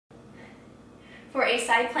For a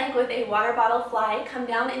side plank with a water bottle fly, come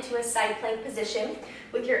down into a side plank position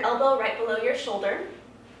with your elbow right below your shoulder.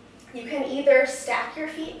 You can either stack your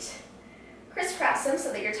feet, crisscross them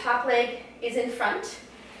so that your top leg is in front,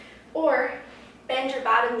 or bend your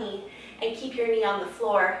bottom knee and keep your knee on the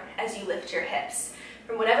floor as you lift your hips.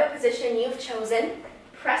 From whatever position you've chosen,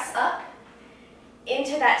 press up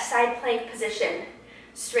into that side plank position.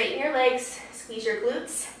 Straighten your legs, squeeze your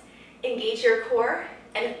glutes, engage your core,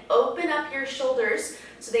 and open up your shoulders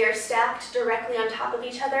so they are stacked directly on top of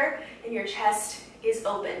each other and your chest is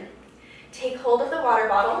open. Take hold of the water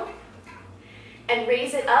bottle and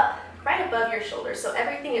raise it up right above your shoulders so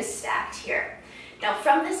everything is stacked here. Now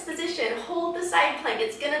from this position, hold the side plank.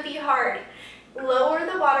 It's going to be hard. Lower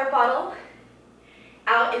the water bottle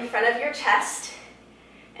out in front of your chest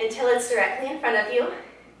until it's directly in front of you,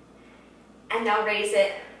 and now raise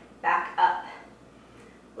it back up.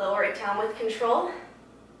 Lower it down with control,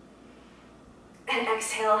 and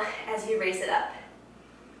exhale as you raise it up.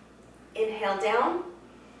 Inhale down,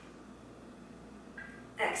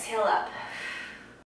 exhale up.